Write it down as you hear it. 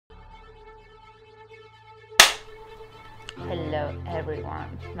Hello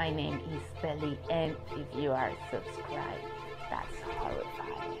everyone, my name is Belly, and if you are subscribed, that's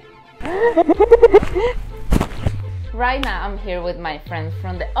horrifying. Right now I'm here with my friends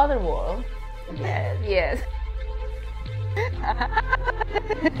from the other world. Yes.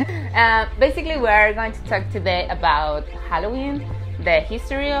 Basically we are going to talk today about Halloween, the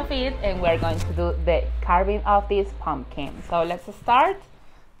history of it, and we're going to do the carving of this pumpkin. So let's start.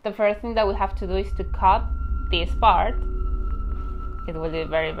 The first thing that we have to do is to cut this part. It will be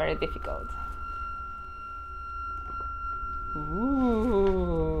very, very difficult.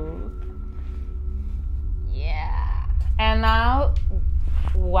 Ooh. Yeah. And now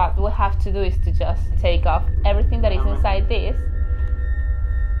what we have to do is to just take off everything that is inside this.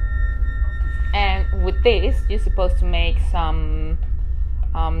 And with this, you're supposed to make some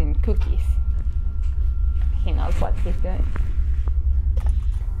cookies. He knows what he's doing.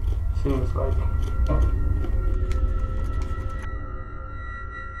 Seems like.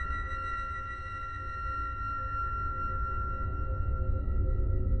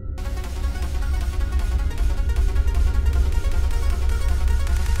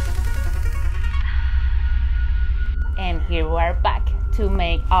 And here we are back to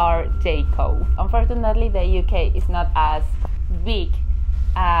make our J-Co. Unfortunately, the UK is not as big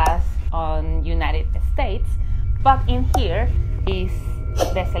as on United States, but in here is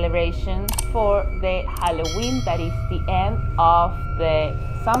the celebration for the Halloween, that is the end of the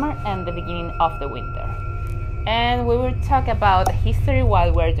summer and the beginning of the winter. And we will talk about the history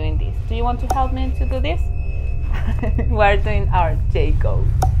while we're doing this. Do you want to help me to do this? We're doing our J-Co.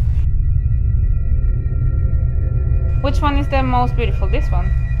 Which one is the most beautiful? This one?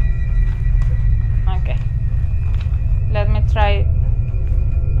 Okay. Let me try.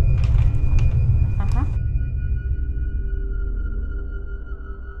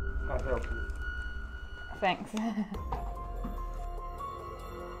 I'll help you. Thanks.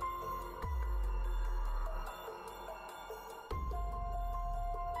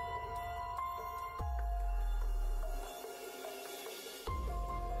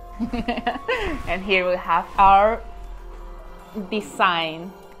 And here we have our design.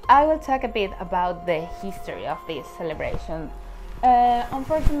 I will talk a bit about the history of this celebration.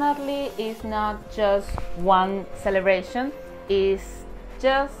 Unfortunately, it's not just one celebration, it's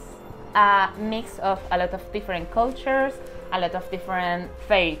just a mix of a lot of different cultures, a lot of different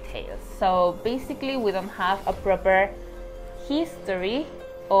fairy tales. So basically we don't have a proper history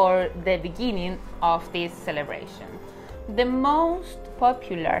or the beginning of this celebration. The most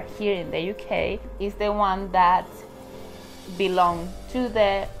popular here in the UK is the one that belong to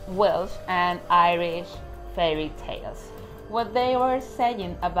the Welsh and Irish fairy tales. What they were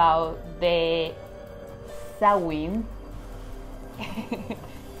saying about the Samhain,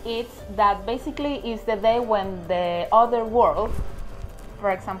 it's that basically is the day when the other world,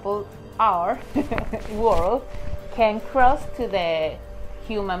 for example our world, can cross to the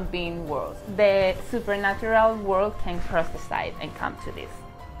human being world. The supernatural world can cross the side and come to this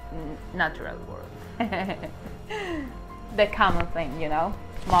natural world. The common thing, you know,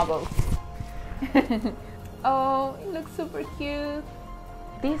 muggles. Oh, it looks super cute.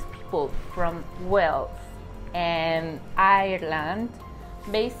 These people from Wales and Ireland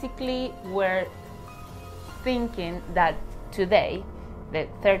basically were thinking that today, the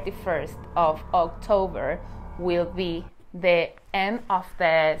 31st of October, will be the end of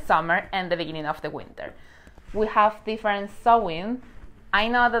the summer and the beginning of the winter. We have different sewing. I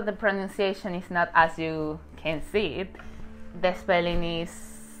know that the pronunciation is not as you can see it. The spelling is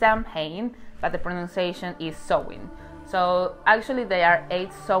Samhain, but the pronunciation is sewing. So actually there are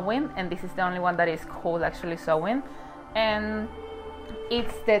 8 sewing, and this is the only one that is called actually sewing. And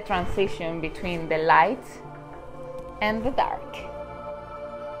it's the transition between the light and the dark.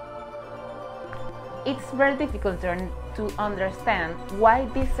 It's very difficult to understand why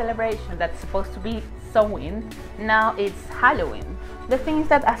this celebration that's supposed to be sewing, now it's Halloween. The thing is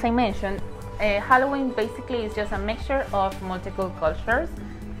that, as I mentioned, Halloween basically is just a mixture of multiple cultures,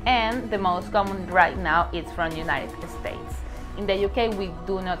 and the most common right now is from United States. In the UK we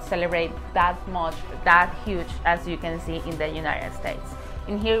do not celebrate that much, that huge as you can see in the United States.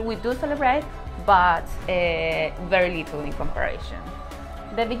 In here we do celebrate, but very little in comparison.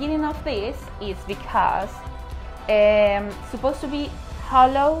 The beginning of this is because supposed to be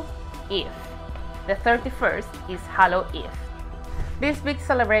Hallow Eve. The 31st is Hallow Eve. This big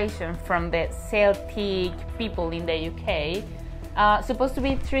celebration from the Celtic people in the UK supposed to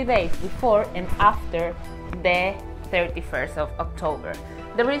be 3 days before and after the 31st of October.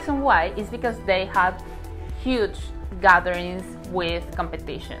 The reason why is because they had huge gatherings with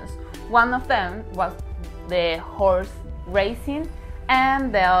competitions. One of them was the horse raisin,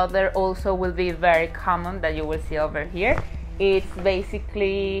 and the other also will be very common that you will see over here. It's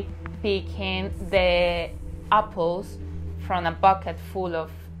basically picking the apples from a bucket full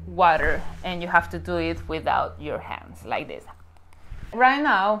of water, and you have to do it without your hands like this. Right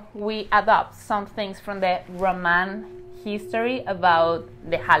now we adopt some things from the Roman history about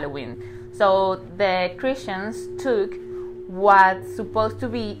the Halloween. So the Christians took what's supposed to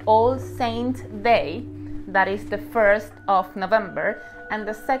be All Saints Day, that is the 1st of November, and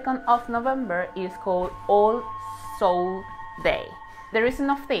the 2nd of November is called All Souls Day. The reason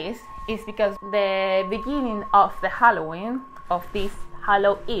of this is because the beginning of the Halloween, of this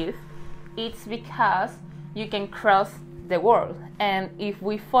Hallow Eve, it's because you can cross the world. And if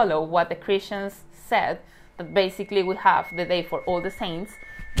we follow what the Christians said, that basically we have the day for all the saints,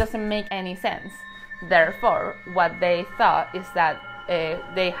 doesn't make any sense. Therefore, what they thought is that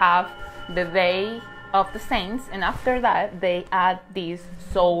they have the day of the saints, and after that they add this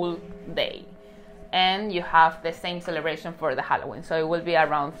Soul Day, and you have the same celebration for the Halloween. So it will be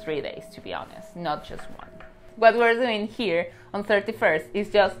around 3 days, to be honest, not just one. What we're doing here on 31st is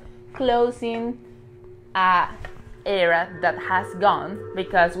just closing a era that has gone,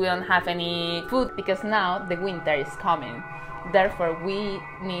 because we don't have any food, because now the winter is coming. Therefore we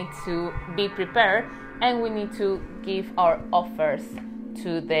need to be prepared, and we need to give our offers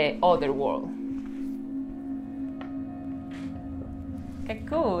to the other world. Okay,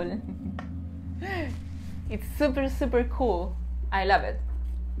 cool. It's super cool. I love it.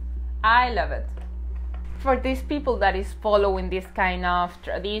 I love it. For these people that is following this kind of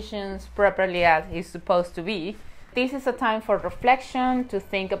traditions properly as it's supposed to be, this is a time for reflection, to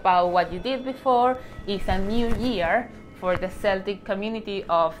think about what you did before. It's a new year for the Celtic community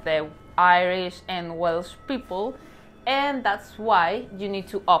of the Irish and Welsh people, and that's why you need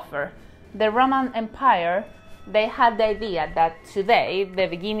to offer. The Roman Empire, they had the idea that today, the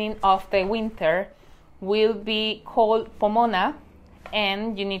beginning of the winter, will be called Pomona,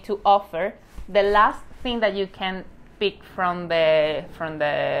 and you need to offer the last thing that you can pick from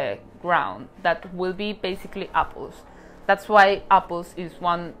the ground. That will be basically apples. That's why apples is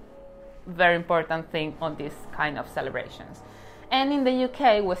one very important thing on this kind of celebrations. And in the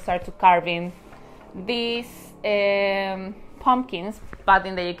UK we start to carving these pumpkins, but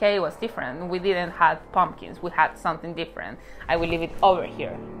in the UK it was different. We didn't have pumpkins, we had something different. I will leave it over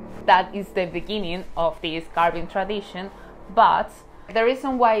here. That is the beginning of this carving tradition, but the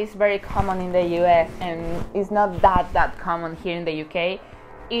reason why it's very common in the US and it's not that common here in the UK,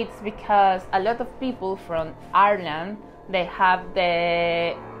 it's because a lot of people from Ireland, they have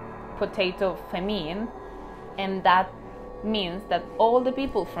the potato famine, and that means that all the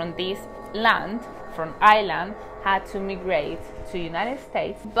people from this land, from Ireland, had to migrate to United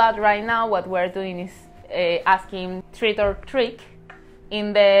States. But right now what we're doing is asking treat or trick.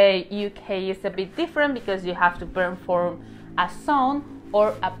 In the UK it's a bit different, because you have to perform a song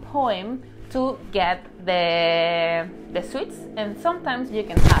or a poem to get the sweets, and sometimes you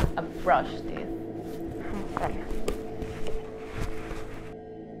can have a brush teeth.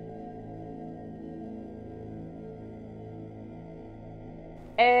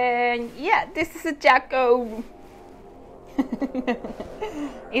 And yeah, this is a Jacko.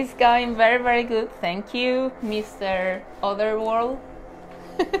 It's going very good. Thank you, Mr. Otherworld.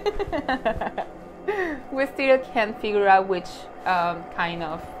 We still can't figure out which kind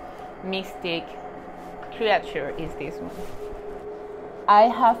of mystic creature is this one. I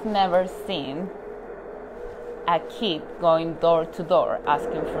have never seen a kid going door to door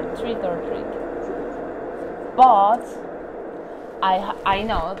asking for treat or trick, but I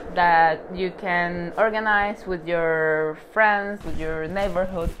know that you can organize with your friends, with your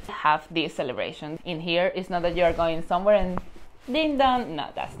neighborhood, have this celebration. In here, it's not that you're going somewhere and ding dong. No,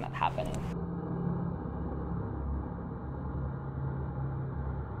 that's not happening.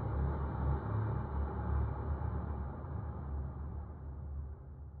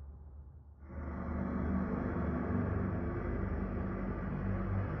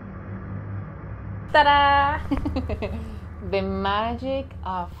 Ta-da! The magic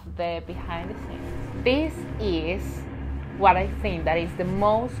of the behind the scenes. This is what I think that is the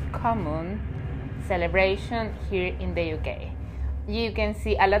most common celebration here in the UK. You can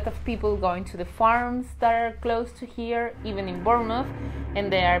see a lot of people going to the farms that are close to here, even in Bournemouth,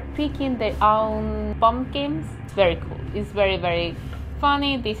 and they are picking their own pumpkins. It's very cool. It's very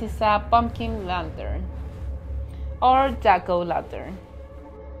funny. This is a pumpkin lantern or jack-o'-lantern.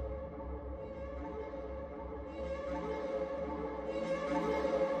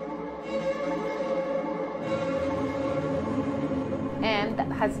 And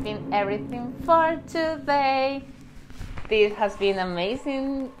that has been everything for today. This has been an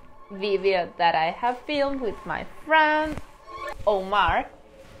amazing video that I have filmed with my friend Omar.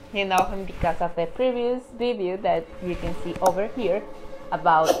 You know him because of the previous video that you can see over here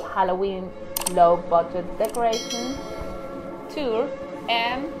about Halloween low budget decoration tour.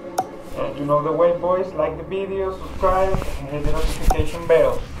 And you know the way, boys. Like the video, subscribe, and hit the notification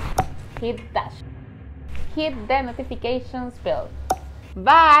bell. Hit the notifications bell.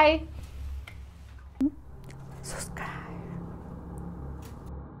 Bye. Subscribe.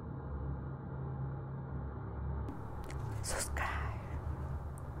 Subscribe.